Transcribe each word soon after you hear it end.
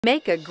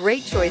Make a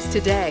great choice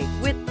today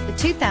with the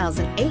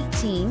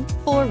 2018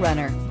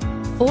 4Runner.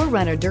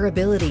 4Runner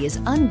durability is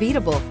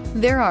unbeatable.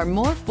 There are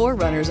more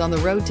 4Runners on the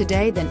road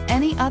today than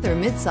any other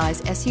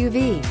midsize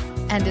SUV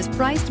and is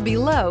priced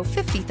below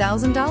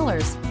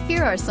 $50,000.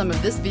 Here are some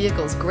of this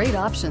vehicle's great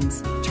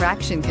options: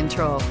 traction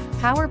control,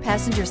 power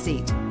passenger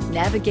seat,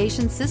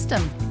 navigation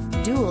system,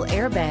 dual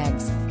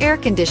airbags, air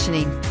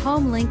conditioning,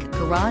 HomeLink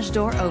garage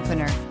door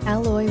opener,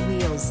 alloy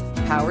wheels,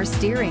 power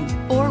steering,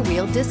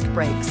 four-wheel disc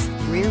brakes,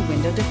 rear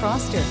window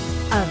defroster.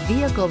 A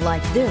vehicle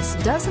like this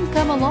doesn't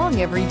come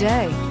along every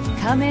day.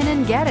 Come in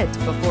and get it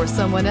before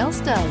someone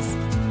else does.